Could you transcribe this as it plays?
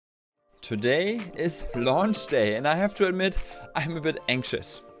Today is launch day and I have to admit I'm a bit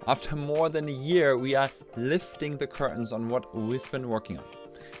anxious. After more than a year we are lifting the curtains on what we've been working on.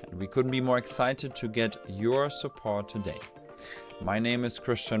 And we couldn't be more excited to get your support today. My name is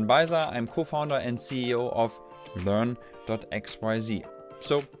Christian Beiser, I'm co-founder and CEO of Learn.xyz.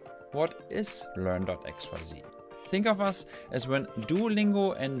 So what is Learn.xyz? Think of us as when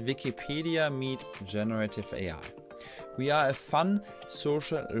Duolingo and Wikipedia meet generative AI. We are a fun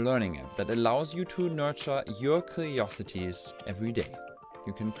social learning app that allows you to nurture your curiosities every day.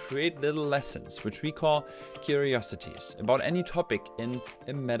 You can create little lessons, which we call curiosities, about any topic in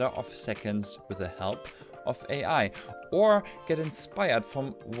a matter of seconds with the help of AI, or get inspired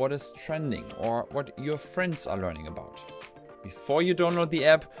from what is trending or what your friends are learning about. Before you download the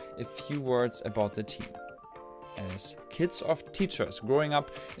app, a few words about the team. As kids of teachers growing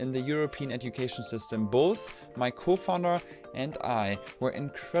up in the European education system, both my co-founder and I were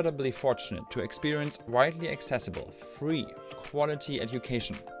incredibly fortunate to experience widely accessible, free, quality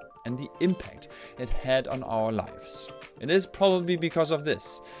education and the impact it had on our lives. It is probably because of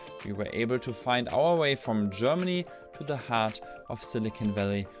this we were able to find our way from Germany to the heart of Silicon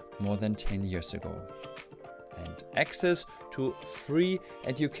Valley more than 10 years ago. And access to free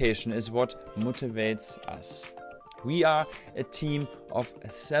education is what motivates us. We are a team of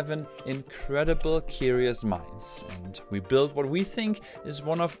 7 incredible curious minds, and we build what we think is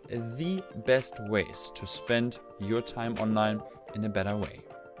one of the best ways to spend your time online in a better way.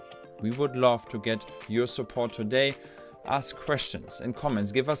 We would love to get your support today. Ask questions and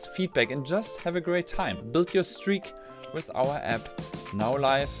comments, give us feedback, and just have a great time. Build your streak with our app, now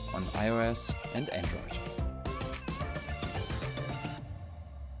live on iOS and Android.